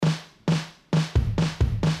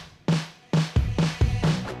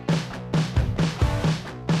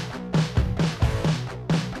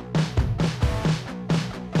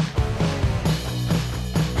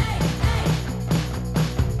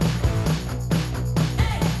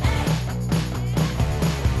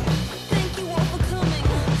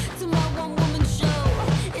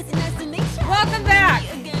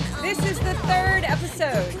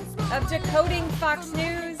Decoding Fox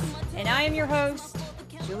News, and I am your host,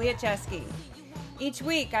 Julia Chesky. Each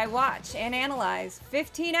week, I watch and analyze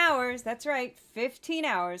 15 hours, that's right, 15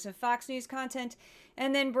 hours of Fox News content,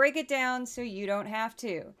 and then break it down so you don't have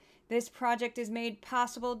to. This project is made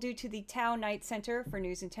possible due to the Tao Knight Center for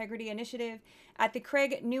News Integrity Initiative at the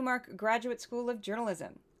Craig Newmark Graduate School of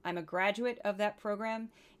Journalism. I'm a graduate of that program.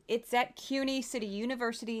 It's at CUNY City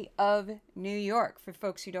University of New York, for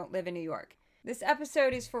folks who don't live in New York. This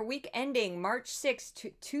episode is for week ending March 6,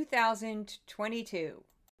 2022.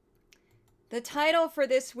 The title for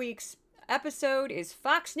this week's episode is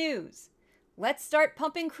Fox News. Let's start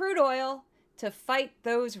pumping crude oil to fight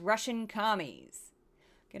those Russian commies.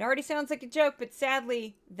 It already sounds like a joke, but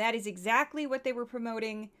sadly, that is exactly what they were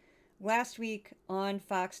promoting last week on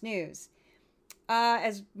Fox News.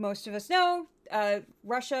 As most of us know,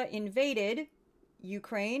 Russia invaded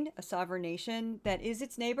Ukraine, a sovereign nation that is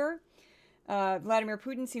its neighbor. Vladimir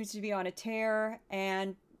Putin seems to be on a tear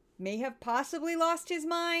and may have possibly lost his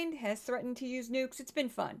mind, has threatened to use nukes. It's been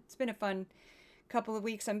fun. It's been a fun couple of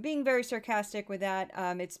weeks. I'm being very sarcastic with that.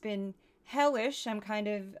 It's been hellish. I'm kind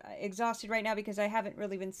of exhausted right now because I haven't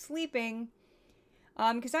really been sleeping.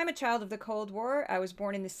 Because I'm a child of the Cold War. I was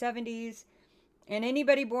born in the 70s. And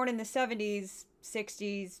anybody born in the 70s,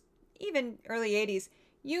 60s, even early 80s,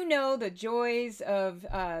 you know the joys of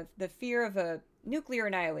the fear of a nuclear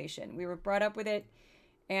annihilation. We were brought up with it,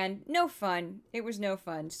 and no fun. It was no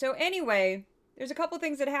fun. So anyway, there's a couple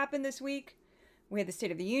things that happened this week. We had the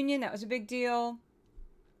State of the Union. That was a big deal.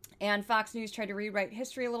 And Fox News tried to rewrite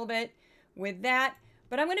history a little bit with that.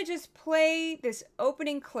 But I'm going to just play this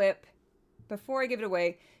opening clip before I give it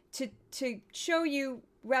away to show you,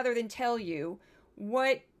 rather than tell you,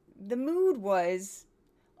 what the mood was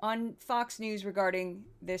on Fox News regarding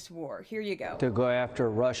this war. Here you go. To go after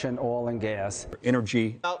Russian oil and gas.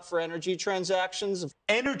 Energy. Out for energy transactions.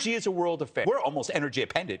 Energy is a world affair. We're almost energy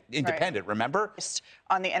independent, remember?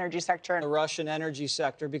 On the energy sector. The Russian energy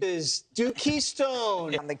sector because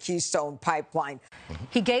Keystone. On the Keystone pipeline.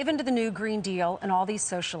 He gave into the new Green Deal and all these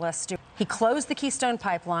socialists. He closed the Keystone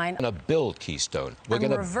pipeline. We're going to build Keystone. We're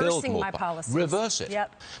going to build more. Reversing my policies. Reverse it.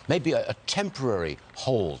 Yep. Maybe a temporary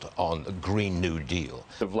hold on the Green New Deal.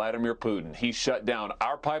 Vladimir Putin, he shut down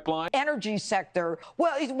our pipeline. Energy sector.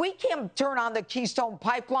 Well, we can't turn on the Keystone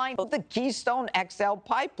pipeline, the Keystone XL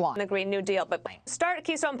pipeline. The Green New Deal, but start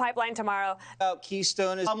Keystone pipeline tomorrow.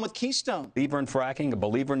 Keystone is with Keystone. Believer in fracking, a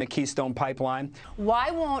believer in the Keystone pipeline.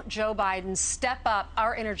 Why won't Joe Biden step up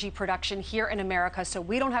our energy production here in America so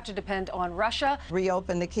we don't have to depend on Russia?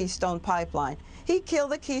 Reopen the Keystone pipeline. He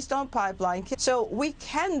killed the Keystone pipeline so we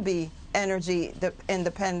can be energy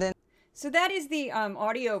independent. So that is the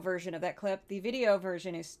audio version of that clip. The video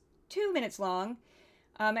version is 2 minutes long.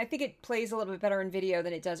 I think it plays a little bit better in video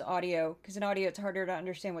than it does audio, because in audio it's harder to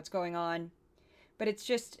understand what's going on. But it's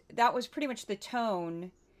just, that was pretty much the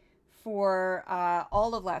tone for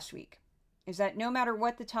all of last week, is that no matter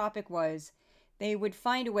what the topic was, they would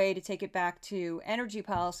find a way to take it back to energy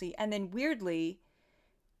policy, and then weirdly,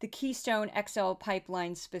 the Keystone XL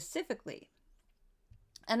pipeline specifically.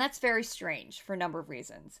 And that's very strange for a number of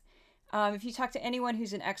reasons. If you talk to anyone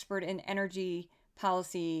who's an expert in energy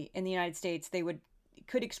policy in the United States, they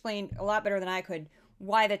could explain a lot better than I could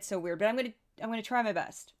why that's so weird. But I'm going to try my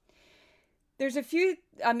best. There's a few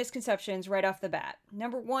misconceptions right off the bat.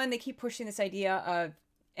 Number one, they keep pushing this idea of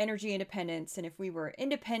energy independence, and if we were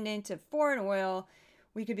independent of foreign oil,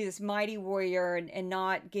 we could be this mighty warrior and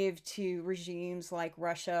not give to regimes like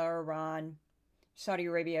Russia or Iran, Saudi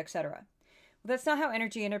Arabia, etc. Well, that's not how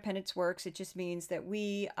energy independence works. It just means that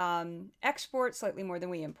we export slightly more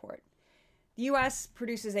than we import. The U.S.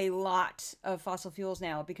 produces a lot of fossil fuels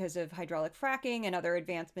now because of hydraulic fracking and other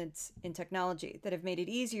advancements in technology that have made it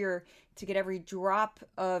easier to get every drop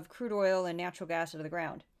of crude oil and natural gas out of the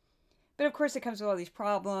ground. But of course, it comes with all these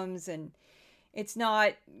problems, and it's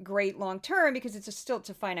not great long term because it's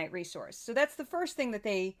a finite resource. So that's the first thing that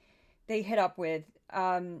they hit up with,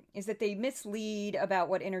 is that they mislead about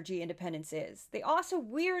what energy independence is. They also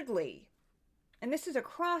weirdly, and this is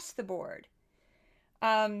across the board,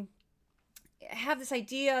 have this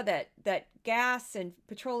idea that gas and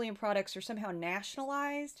petroleum products are somehow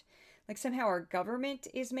nationalized, like somehow our government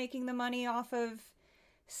is making the money off of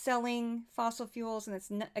selling fossil fuels, and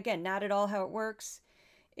that's again not at all how it works.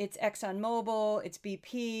 It's ExxonMobil, it's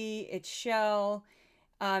BP, it's Shell,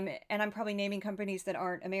 and I'm probably naming companies that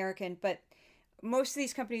aren't American, but most of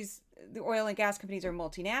these companies, the oil and gas companies, are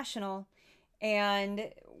multinational, and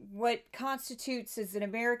what constitutes as an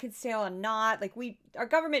American sale and not, like our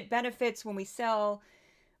government benefits when we sell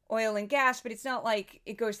oil and gas, but it's not like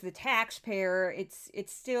it goes to the taxpayer. It's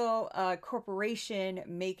still a corporation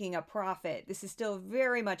making a profit. This is still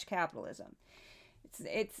very much capitalism.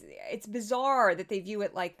 It's bizarre that they view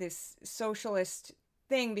it like this socialist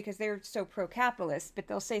thing because they're so pro-capitalist, but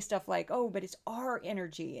they'll say stuff like, oh, but it's our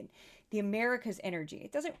energy and the America's energy.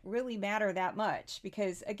 It doesn't really matter that much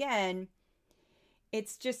because, again,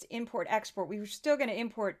 it's just import export. We were still going to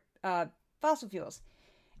import fossil fuels.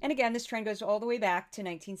 And again, this trend goes all the way back to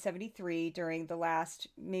 1973 during the last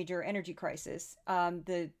major energy crisis.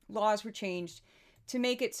 The laws were changed to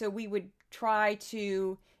make it so we would try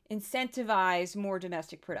to incentivize more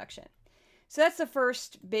domestic production. So that's the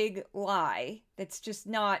first big lie that's just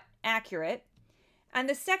not accurate. And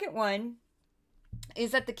the second one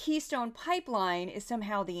is that the Keystone Pipeline is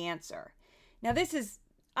somehow the answer. Now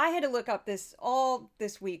I had to look up this all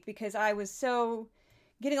this week because I was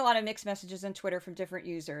getting a lot of mixed messages on Twitter from different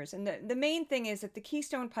users. And the main thing is that the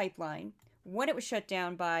Keystone Pipeline, when it was shut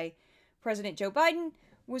down by President Joe Biden,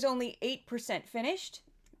 was only 8% finished.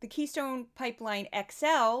 The Keystone Pipeline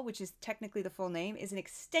XL, which is technically the full name, is an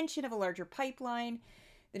extension of a larger pipeline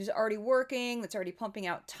that is already working, that's already pumping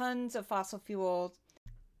out tons of fossil fuels.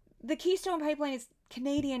 The Keystone Pipeline is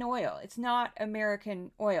Canadian oil. It's not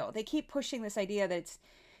American oil. They keep pushing this idea that it's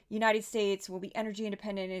United States will be energy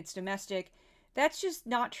independent and it's domestic. That's just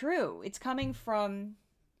not true. It's coming from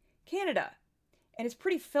Canada. And it's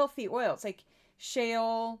pretty filthy oil. It's like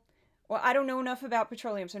shale. Well, I don't know enough about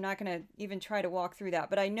petroleum, so I'm not going to even try to walk through that.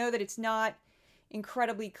 But I know that it's not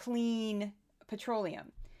incredibly clean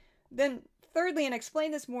petroleum. Then thirdly, and I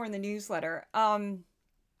explain this more in the newsletter,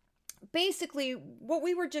 basically what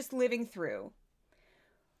we were just living through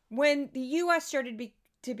when the U.S. started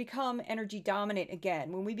to become energy dominant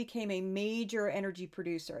again, when we became a major energy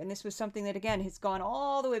producer. And this was something that, again, has gone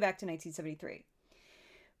all the way back to 1973.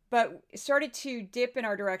 But it started to dip in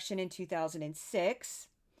our direction in 2006.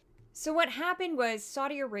 So what happened was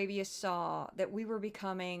Saudi Arabia saw that we were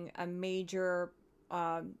becoming a major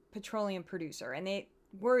petroleum producer, and it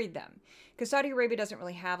worried them because Saudi Arabia doesn't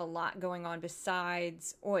really have a lot going on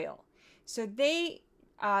besides oil. So they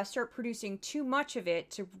start producing too much of it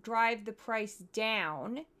to drive the price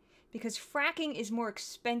down because fracking is more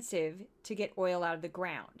expensive to get oil out of the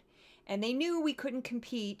ground. And they knew we couldn't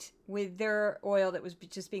compete with their oil that was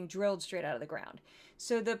just being drilled straight out of the ground.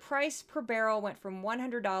 So the price per barrel went from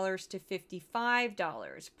 $100 to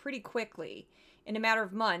 $55 pretty quickly in a matter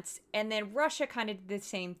of months. And then Russia kind of did the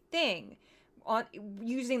same thing,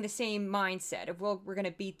 using the same mindset of, well, we're going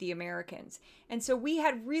to beat the Americans. And so we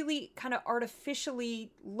had really kind of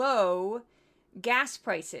artificially low gas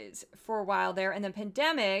prices for a while there. And the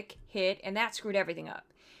pandemic hit and that screwed everything up.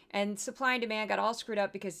 And supply and demand got all screwed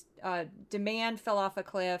up because demand fell off a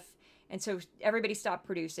cliff. And so everybody stopped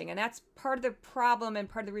producing. And that's part of the problem and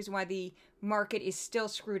part of the reason why the market is still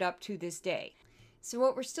screwed up to this day. So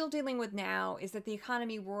what we're still dealing with now is that the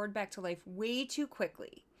economy roared back to life way too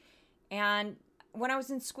quickly. And when I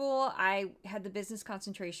was in school, I had the business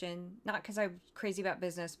concentration, not because I'm crazy about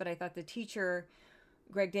business, but I thought the teacher,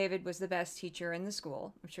 Greg David, was the best teacher in the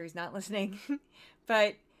school. I'm sure he's not listening.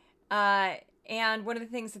 But, and one of the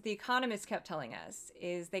things that the economists kept telling us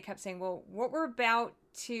is they kept saying, well, what we're about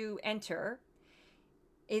to enter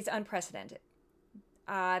is unprecedented.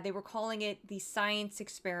 They were calling it the science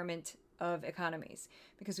experiment of economies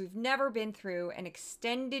because we've never been through an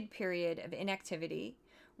extended period of inactivity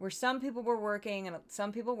where some people were working and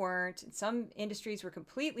some people weren't, and some industries were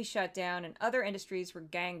completely shut down and other industries were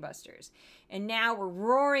gangbusters. And now we're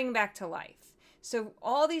roaring back to life. So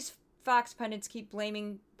all these Fox pundits keep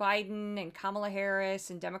blaming Biden and Kamala Harris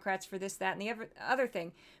and Democrats for this, that, and the other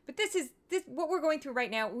thing. But this what we're going through right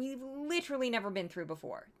now, we've literally never been through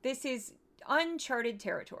before. This is uncharted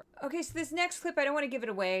territory. Okay, so this next clip, I don't want to give it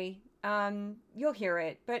away. You'll hear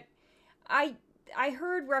it. But I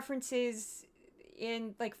heard references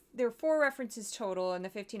in, like, there were 4 references total in the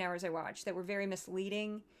 15 hours I watched that were very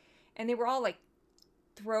misleading. And they were all, like,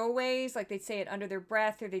 throwaways, like they'd say it under their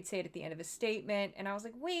breath or they'd say it at the end of a statement. And I was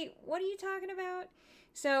like, wait, what are you talking about?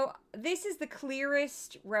 So this is the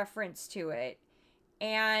clearest reference to it.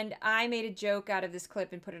 And I made a joke out of this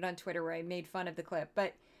clip and put it on Twitter where I made fun of the clip.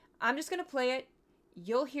 But I'm just going to play it.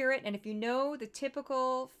 You'll hear it. And if you know the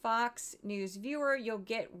typical Fox News viewer, you'll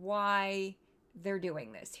get why they're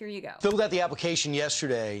doing this. Here you go. Filled out the application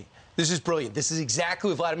yesterday. This is brilliant. This is exactly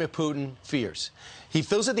what Vladimir Putin fears. He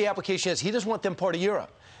fills out the application as he doesn't want them part of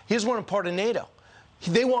Europe. He doesn't want them part of NATO.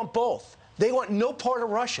 They want both. They want no part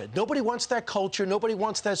of Russia. Nobody wants that culture. Nobody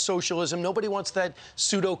wants that socialism. Nobody wants that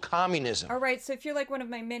pseudo-communism. All right, so if you're like one of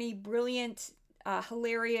my many brilliant,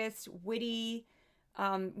 hilarious, witty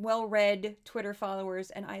well-read Twitter followers,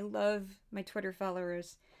 and I love my Twitter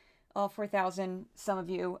followers, all 4,000, some of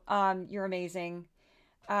you. You're amazing.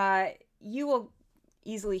 You will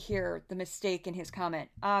easily hear the mistake in his comment.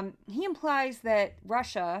 He implies that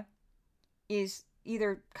Russia is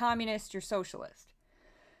either communist or socialist.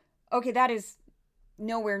 Okay, that is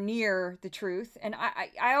nowhere near the truth. And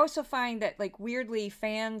I also find that, like, weirdly,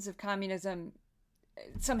 fans of communism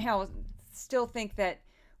somehow still think that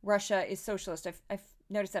Russia is socialist. I've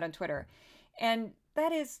noticed that on Twitter. And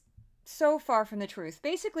that is so far from the truth.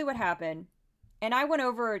 Basically what happened, and I went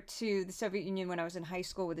over to the Soviet Union when I was in high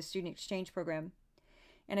school with a student exchange program,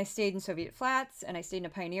 and I stayed in Soviet flats, and I stayed in a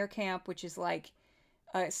pioneer camp, which is like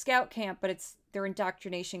a scout camp, but it's their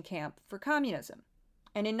indoctrination camp for communism.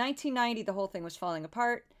 And in 1990, the whole thing was falling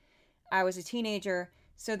apart. I was a teenager,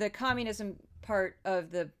 so the communism part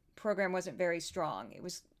of the program wasn't very strong. It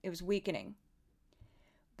was weakening.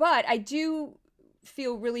 But I do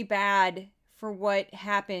feel really bad for what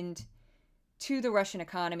happened to the Russian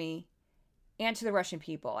economy and to the Russian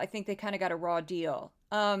people. I think they kind of got a raw deal.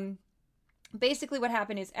 Basically what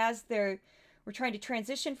happened is, as we're trying to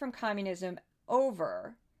transition from communism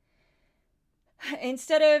over,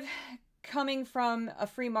 instead of coming from a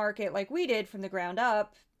free market like we did from the ground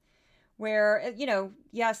up, where,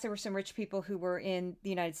 yes, there were some rich people who were in the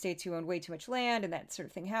United States who owned way too much land and that sort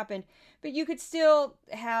of thing happened, but you could still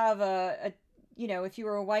have if you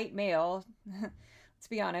were a white male, let's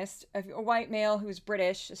be honest, a white male who was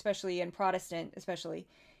British, especially, and Protestant, especially,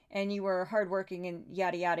 and you were hardworking and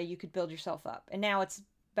yada yada, you could build yourself up. And now it's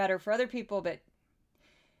better for other people, but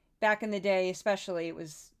back in the day, especially, it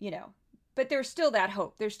was, but there's still that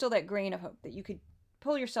hope. There's still that grain of hope that you could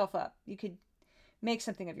pull yourself up. You could make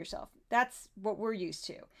something of yourself. That's what we're used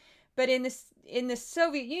to. But in the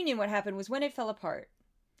Soviet Union, what happened was, when it fell apart,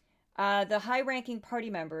 the high-ranking party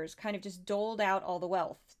members kind of just doled out all the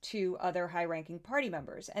wealth to other high-ranking party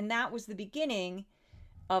members. And that was the beginning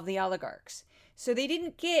of the oligarchs. So they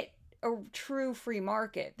didn't get a true free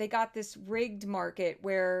market. They got this rigged market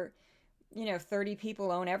where, 30 people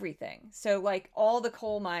own everything. So, like, all the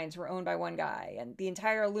coal mines were owned by one guy, and the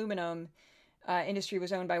entire aluminum industry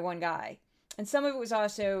was owned by one guy. And some of it was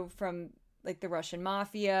also from, like, the Russian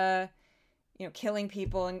mafia, killing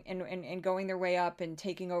people and going their way up and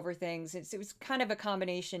taking over things. It was kind of a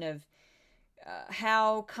combination of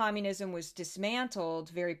how communism was dismantled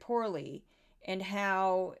very poorly and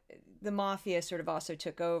how the mafia sort of also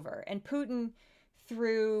took over. And Putin,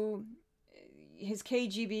 through his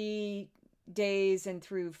KGB days and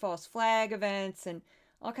through false flag events and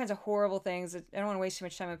all kinds of horrible things, I don't want to waste too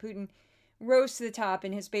much time on Putin, rose to the top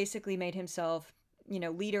and has basically made himself,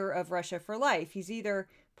 leader of Russia for life. He's either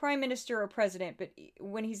prime minister or president, but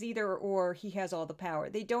when he's either or, he has all the power.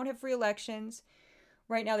 They don't have free elections.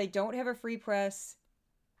 Right now, they don't have a free press.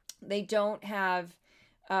 They don't have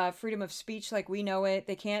freedom of speech like we know it.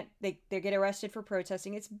 They get arrested for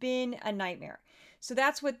protesting. It's been a nightmare. So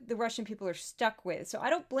that's what the Russian people are stuck with. So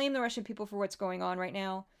I don't blame the Russian people for what's going on right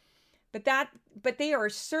now. But they are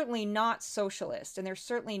certainly not socialist, and they're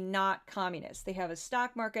certainly not communist. They have a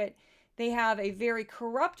stock market. They have a very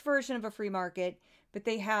corrupt version of a free market, but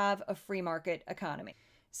they have a free market economy.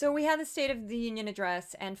 So we had the State of the Union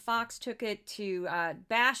address, and Fox took it to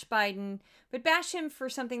bash Biden, but bash him for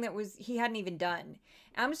something that he hadn't even done.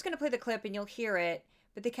 And I'm just going to play the clip, and you'll hear it.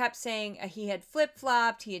 But they kept saying he had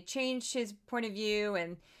flip-flopped, he had changed his point of view,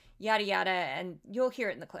 and yada yada, and you'll hear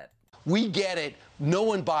it in the clip. We get it. No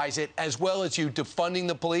one buys it, as well as you defunding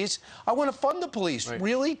the police. I want to fund the police. Right.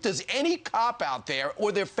 Really? Does any cop out there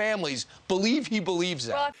or their families believe he believes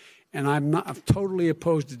that? And I'm totally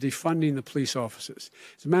opposed to defunding the police officers.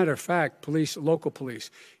 As a matter of fact, local police,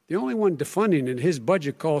 the only one defunding it, his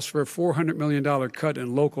budget calls for a $400 million cut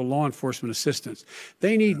in local law enforcement assistance.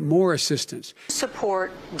 They need more assistance.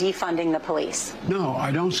 Support defunding the police? No, I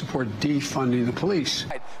don't support defunding the police.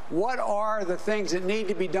 What are the things that need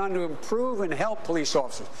to be done to improve and help police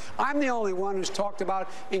officers? I'm the only one who's talked about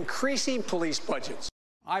increasing police budgets.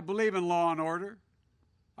 I believe in law and order.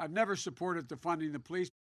 I've never supported defunding the police.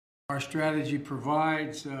 Our strategy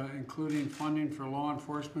provides, including funding for law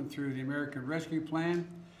enforcement through the American Rescue Plan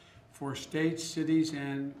for states, cities,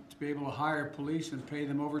 and to be able to hire police and pay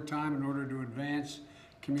them overtime in order to advance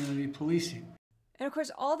community policing. And of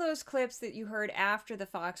course, all those clips that you heard after the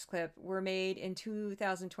Fox clip were made in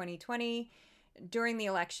 2020 during the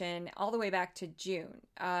election, all the way back to June.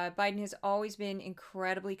 Biden has always been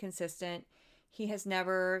incredibly consistent. He has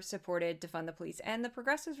never supported defund the police. And the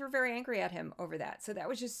progressives were very angry at him over that. So that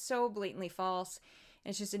was just so blatantly false.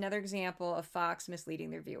 And it's just another example of Fox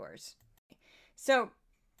misleading their viewers. So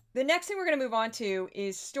The next thing we're going to move on to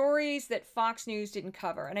is stories that Fox News didn't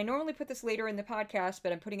cover. And I normally put this later in the podcast,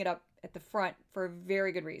 but I'm putting it up at the front for a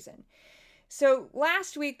very good reason. So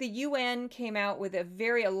last week, the UN came out with a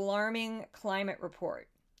very alarming climate report.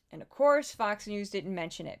 And of course, Fox News didn't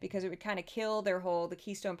mention it because it would kind of kill their whole "the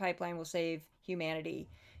Keystone Pipeline will save humanity"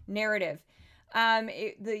 narrative.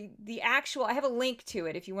 The actual, I have a link to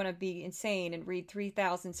it if you want to be insane and read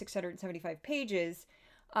 3,675 pages.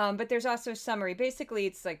 But there's also a summary. Basically,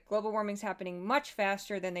 it's like global warming's happening much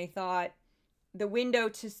faster than they thought. The window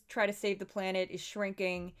to try to save the planet is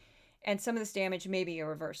shrinking, and some of this damage may be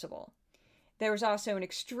irreversible. There was also an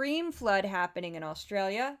extreme flood happening in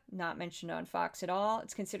Australia, not mentioned on Fox at all.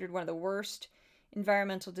 It's considered one of the worst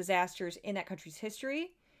environmental disasters in that country's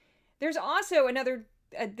history. There's also another,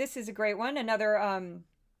 this is a great one, another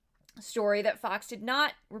story that Fox did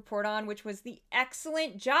not report on, which was the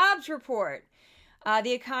excellent jobs report.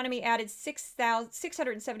 The economy added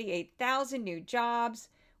 678,000 new jobs,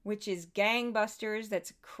 which is gangbusters.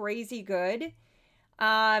 That's crazy good.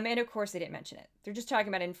 And of course, they didn't mention it. They're just talking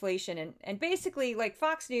about inflation. And basically, like,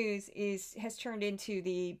 Fox News has turned into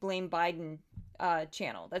the Blame Biden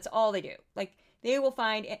channel. That's all they do. Like, they will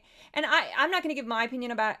find... And I'm not going to give my opinion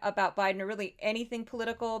about Biden or really anything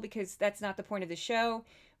political because that's not the point of the show.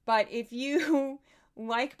 But if you...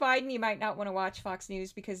 like Biden, you might not want to watch Fox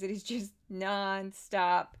News because it is just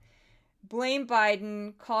nonstop. Blame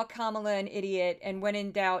Biden, call Kamala an idiot, and when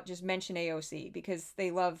in doubt, just mention AOC because they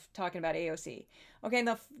love talking about AOC. Okay,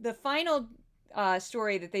 and the final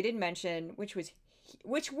story that they didn't mention, which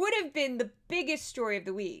would have been the biggest story of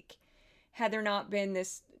the week had there not been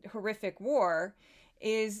this horrific war,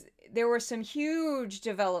 is there were some huge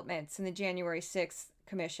developments in the January 6th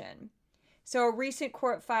commission. So a recent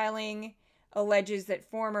court filing alleges that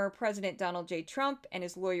former President Donald J. Trump and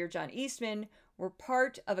his lawyer John Eastman were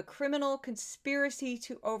part of a criminal conspiracy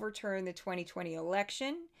to overturn the 2020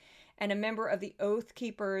 election, and a member of the Oath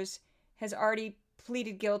Keepers has already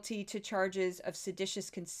pleaded guilty to charges of seditious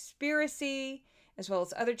conspiracy, as well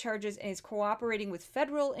as other charges, and is cooperating with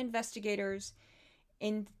federal investigators,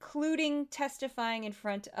 including testifying in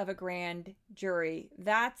front of a grand jury.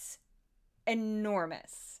 That's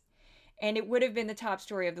enormous. And it would have been the top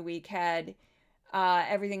story of the week had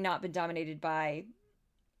everything not been dominated by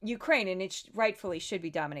Ukraine, and it rightfully should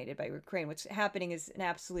be dominated by Ukraine. What's happening is an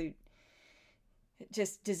absolute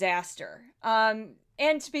just disaster. And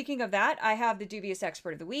speaking of that, I have the dubious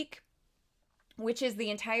expert of the week, which is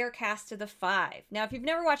the entire cast of The Five. Now, if you've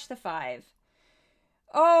never watched The Five,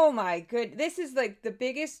 oh my good, this is like the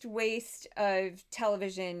biggest waste of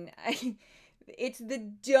television. It's the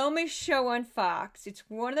dumbest show on Fox. It's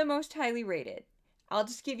one of the most highly rated. I'll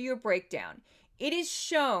just give you a breakdown. It is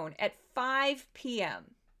shown at 5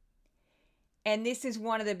 p.m. And this is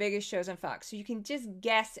one of the biggest shows on Fox. So you can just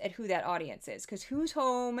guess at who that audience is. Because who's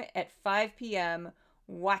home at 5 p.m.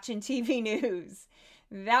 watching TV news?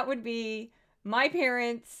 That would be my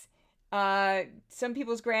parents, some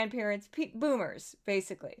people's grandparents, boomers,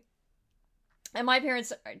 basically. And my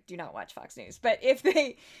parents do not watch Fox News, but if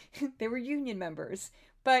they were union members.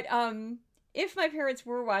 But if my parents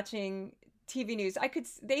were watching TV news,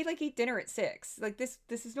 they like eat dinner at 6. Like this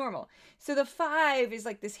is normal. So The Five is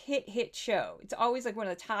like this hit show. It's always like one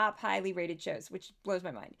of the top highly rated shows, which blows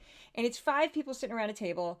my mind. And it's 5 people sitting around a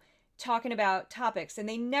table talking about topics, and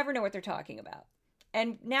they never know what they're talking about.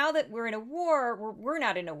 And now that we're in a war, we're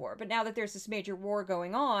not in a war, but now that there's this major war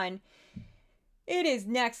going on, it is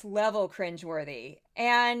next level cringeworthy.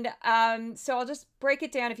 And so I'll just break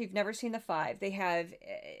it down if you've never seen The Five. They have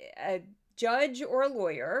a judge or a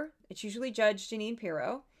lawyer. It's usually Judge Jeanine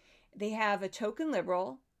Pirro. They have a token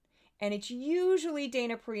liberal, and it's usually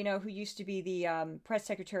Dana Perino, who used to be the press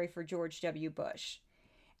secretary for George W. Bush.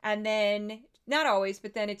 And then, not always,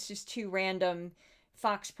 but then it's just 2 random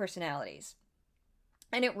Fox personalities.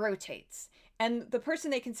 And it rotates. And the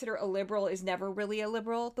person they consider a liberal is never really a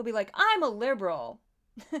liberal. They'll be like, I'm a liberal,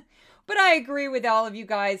 but I agree with all of you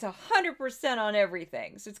guys 100% on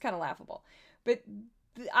everything. So it's kind of laughable. But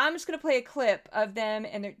I'm just going to play a clip of them,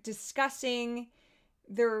 and they're discussing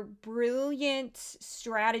their brilliant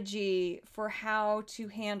strategy for how to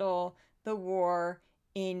handle the war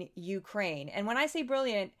in Ukraine. And when I say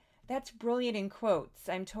brilliant, that's brilliant in quotes.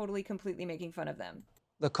 I'm totally, completely making fun of them.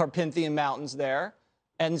 The Carpathian Mountains there.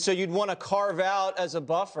 And so you'd want to carve out as a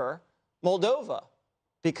buffer Moldova,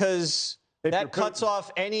 because that cuts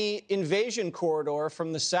off any invasion corridor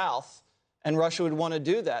from the south, and Russia would want to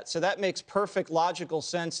do that. So that makes perfect logical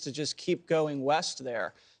sense to just keep going west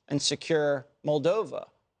there and secure Moldova.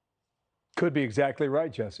 Could be exactly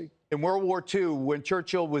right, Jesse. In World War II, when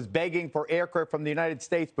Churchill was begging for aircraft from the United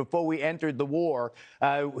States before we entered the war,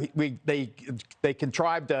 they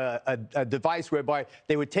contrived a device whereby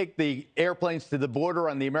they would take the airplanes to the border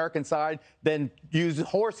on the American side, then use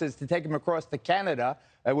horses to take them across to Canada,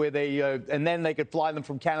 and then they could fly them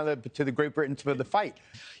from Canada to the Great Britain for the fight.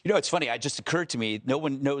 You know, it's funny. It just occurred to me, no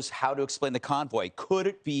one knows how to explain the convoy. Could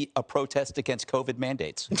it be a protest against COVID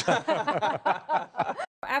mandates?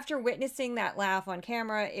 After witnessing that laugh on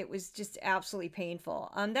camera, it was just absolutely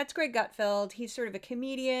painful. That's Greg Gutfeld. He's sort of a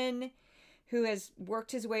comedian who has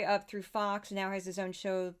worked his way up through Fox and now has his own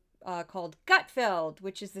show called Gutfeld,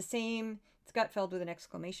 which is the same. It's Gutfeld with an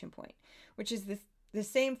exclamation point, which is the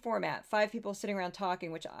same format, 5 people sitting around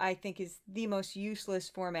talking, which I think is the most useless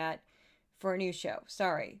format for a news show.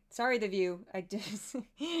 Sorry, The View.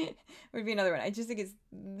 Would be another one. I just think it's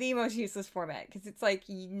the most useless format because it's like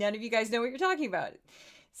none of you guys know what you're talking about.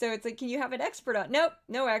 So it's like, can you have an expert on? Nope,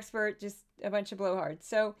 no expert, just a bunch of blowhards.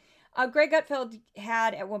 So Greg Gutfeld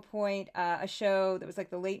had at one point a show that was like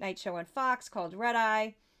the late night show on Fox called Red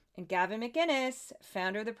Eye, and Gavin McInnes,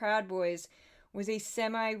 founder of the Proud Boys, was a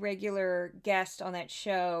semi-regular guest on that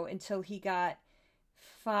show until he got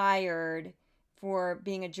fired for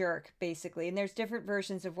being a jerk, basically. And there's different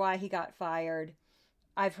versions of why he got fired.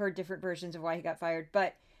 I've heard different versions of why he got fired,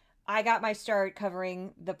 but I got my start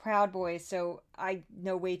covering the Proud Boys, so I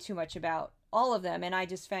know way too much about all of them, and I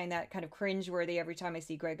just find that kind of cringeworthy every time I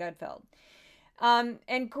see Greg Gutfeld.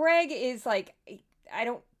 And Greg is like, I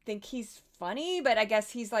don't think he's funny, but I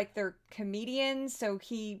guess he's like their comedian, so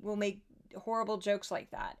he will make horrible jokes like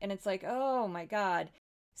that. And it's like, oh my God.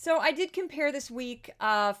 So I did compare this week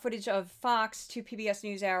footage of Fox to PBS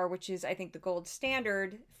NewsHour, which is, I think, the gold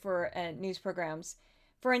standard for news programs.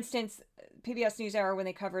 For instance, PBS NewsHour, when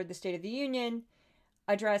they covered the State of the Union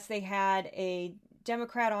address, they had a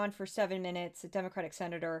Democrat on for 7 minutes, a Democratic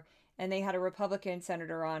senator, and they had a Republican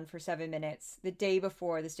senator on for 7 minutes the day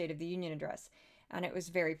before the State of the Union address. And it was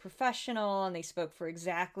very professional, and they spoke for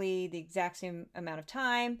exactly the exact same amount of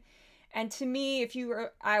time. And to me,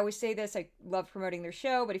 I always say this, I love promoting their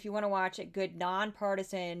show, but if you want to watch a good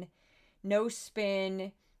nonpartisan, no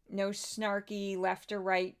spin, no snarky left or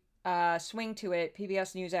right swing to it,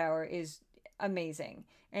 PBS NewsHour is amazing.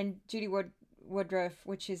 And Judy Woodruff,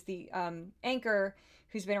 which is the anchor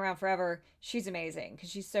who's been around forever, she's amazing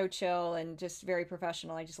because she's so chill and just very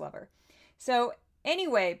professional. I just love her. So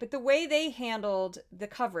anyway, but the way they handled the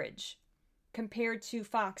coverage compared to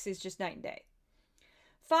Fox is just night and day.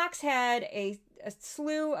 Fox had a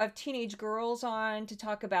slew of teenage girls on to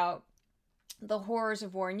talk about the horrors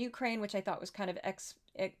of war in Ukraine, which I thought was kind of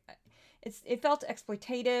it felt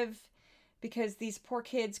exploitative because these poor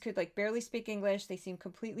kids could like barely speak English. They seemed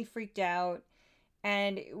completely freaked out,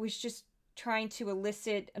 and it was just trying to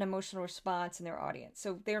elicit an emotional response in their audience.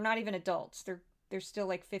 So they're not even adults. They're still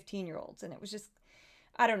like 15-year-olds, and it was just,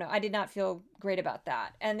 I don't know. I did not feel great about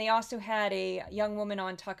that. And they also had a young woman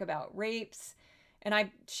on talk about rapes.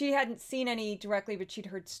 And she hadn't seen any directly, but she'd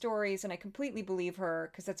heard stories, and I completely believe her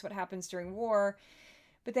because that's what happens during war.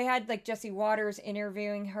 But they had like Jesse Waters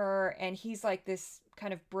interviewing her, and he's like this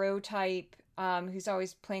kind of bro type who's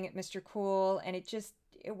always playing at Mr. Cool, and it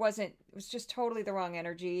was just totally the wrong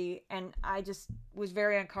energy, and I just was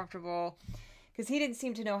very uncomfortable because he didn't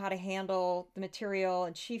seem to know how to handle the material,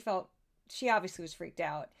 and she obviously was freaked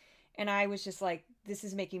out, and I was just like, this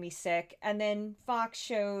is making me sick. And then Fox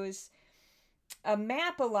shows a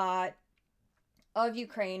map a lot of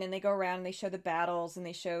Ukraine, and they go around and they show the battles, and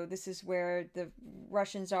they show this is where the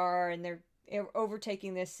Russians are, and they're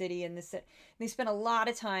overtaking this city and this. They spend a lot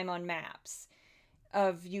of time on maps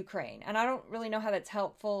of Ukraine, and I don't really know how that's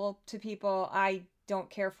helpful to people. I don't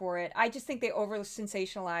care for it. I just think they over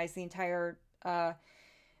sensationalize the entire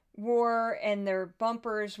war, and their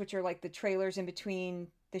bumpers, which are like the trailers in between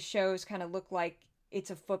the shows, kind of look like it's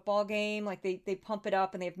a football game. Like they pump it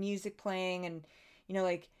up and they have music playing and,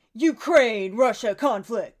 like Ukraine, Russia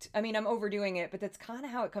conflict. I mean, I'm overdoing it, but that's kind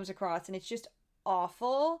of how it comes across, and it's just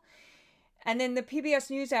awful. And then the PBS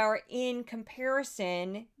NewsHour, in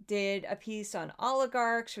comparison, did a piece on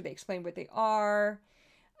oligarchs where they explained what they are,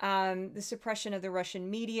 the suppression of the Russian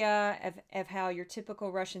media, of how your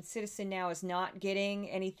typical Russian citizen now is not getting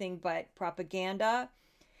anything but propaganda,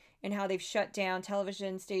 and how they've shut down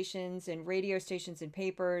television stations and radio stations and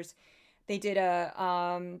papers. They did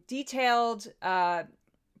a detailed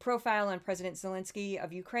profile on President Zelensky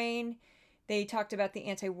of Ukraine. They talked about the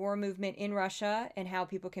anti-war movement in Russia and how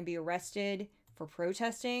people can be arrested for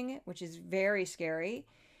protesting, which is very scary.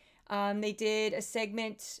 They did a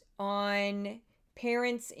segment on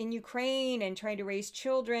parents in Ukraine and trying to raise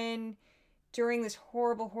children during this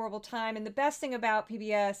horrible, horrible time. And the best thing about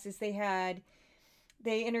PBS is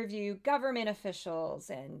they interview government officials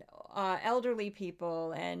and elderly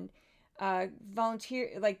people and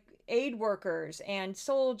volunteer, like aid workers and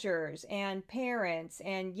soldiers and parents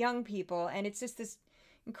and young people. And it's just this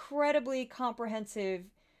incredibly comprehensive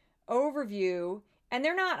overview. And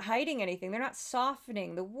they're not hiding anything. They're not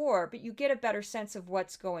softening the war, but you get a better sense of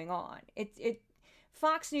what's going on.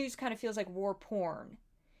 Fox News kind of feels like war porn.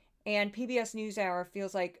 And PBS NewsHour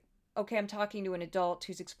feels like, okay, I'm talking to an adult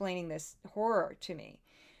who's explaining this horror to me.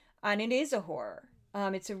 And it is a horror.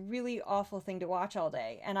 It's a really awful thing to watch all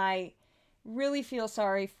day. And I really feel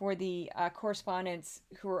sorry for the correspondents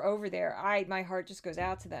who are over there. My heart just goes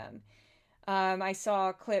out to them. I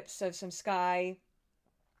saw clips of some Sky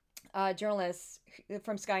journalists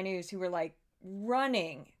from Sky News who were like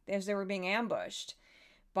running as they were being ambushed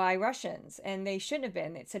by Russians. And they shouldn't have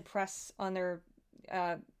been. It said press on their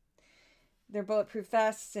bulletproof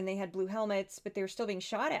vests, and they had blue helmets, but they were still being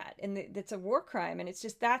shot at. And that's a war crime. And it's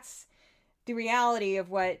just, that's the reality of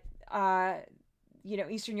what,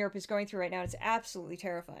 Eastern Europe is going through right now. It's absolutely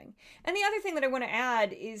terrifying. And the other thing that I want to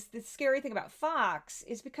add is the scary thing about Fox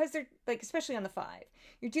is because they're, like, especially on the 5,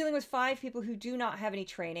 you're dealing with 5 people who do not have any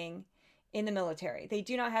training in the military. They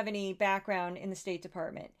do not have any background in the State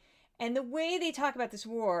Department. And the way they talk about this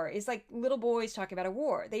war is like little boys talking about a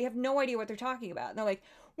war. They have no idea what they're talking about. And they're like,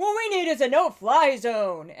 what we need is a no-fly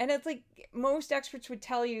zone. And it's like most experts would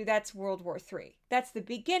tell you that's World War III. That's the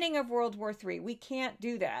beginning of World War III. We can't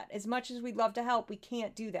do that. As much as we'd love to help, we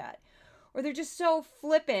can't do that. Or they're just so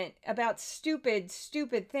flippant about stupid,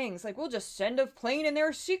 stupid things. Like, we'll just send a plane in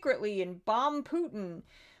there secretly and bomb Putin.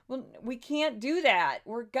 Well, we can't do that.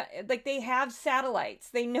 Like, they have satellites.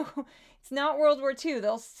 They know it's not World War II.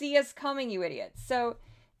 They'll see us coming, you idiots. So,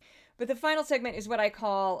 but the final segment is what I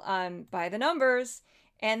call by the numbers.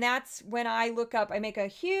 And that's when I look up, I make a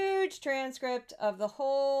huge transcript of the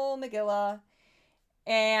whole Megillah.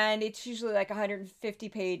 And it's usually like 150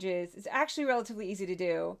 pages. It's actually relatively easy to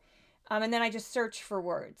do. And then I just search for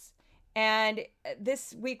words. And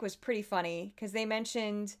this week was pretty funny because they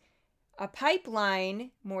mentioned a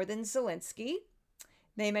pipeline more than Zelensky.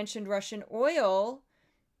 They mentioned Russian oil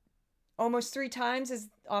almost 3 times as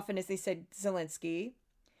often as they said Zelensky.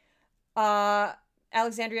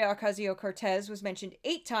 Alexandria Ocasio-Cortez was mentioned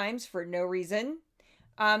 8 times for no reason.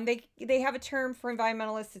 They have a term for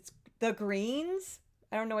environmentalists. It's the Greens.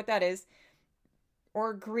 I don't know what that is.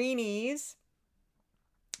 Or Greenies.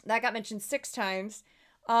 That got mentioned 6 times.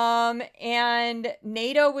 And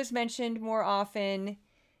NATO was mentioned more often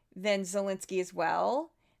than Zelensky as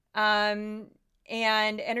well. And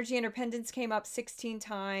energy independence came up 16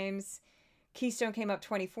 times. Keystone came up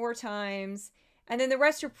 24 times. And then the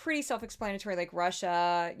rest are pretty self-explanatory, like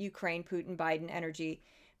Russia, Ukraine, Putin, Biden, energy.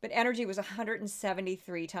 But energy was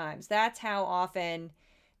 173 times. That's how often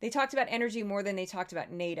they talked about energy more than they talked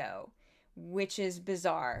about NATO, which is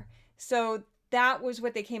bizarre. So that was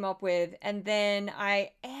what they came up with. And then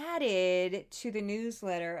I added to the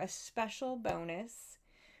newsletter a special bonus,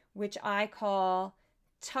 which I call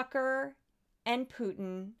Tucker and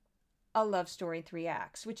Putin, a love story in 3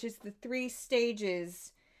 acts, which is the 3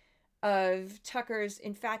 stages of Tucker's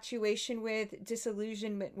infatuation with,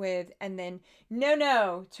 disillusionment with, and then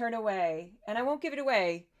no, turn away. And I won't give it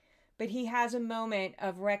away, but he has a moment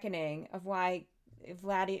of reckoning of why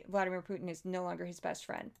Vladimir Putin is no longer his best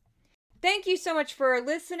friend. Thank you so much for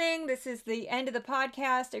listening. This is the end of the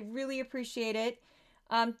podcast. I really appreciate it.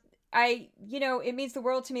 It means the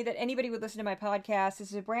world to me that anybody would listen to my podcast. This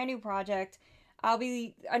is a brand new project. I'll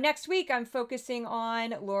be next week. I'm focusing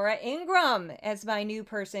on Laura Ingraham as my new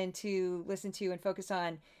person to listen to and focus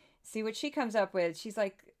on. See what she comes up with. She's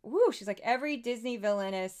like every Disney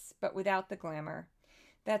villainess, but without the glamour.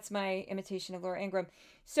 That's my imitation of Laura Ingraham.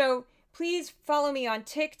 So please follow me on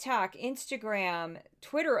TikTok, Instagram,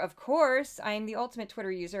 Twitter, of course. I am the ultimate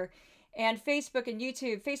Twitter user. And Facebook and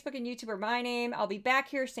YouTube. Facebook and YouTube are my name. I'll be back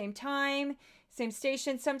here same time, same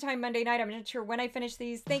station, sometime Monday night. I'm not sure when I finish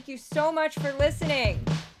these. Thank you so much for listening.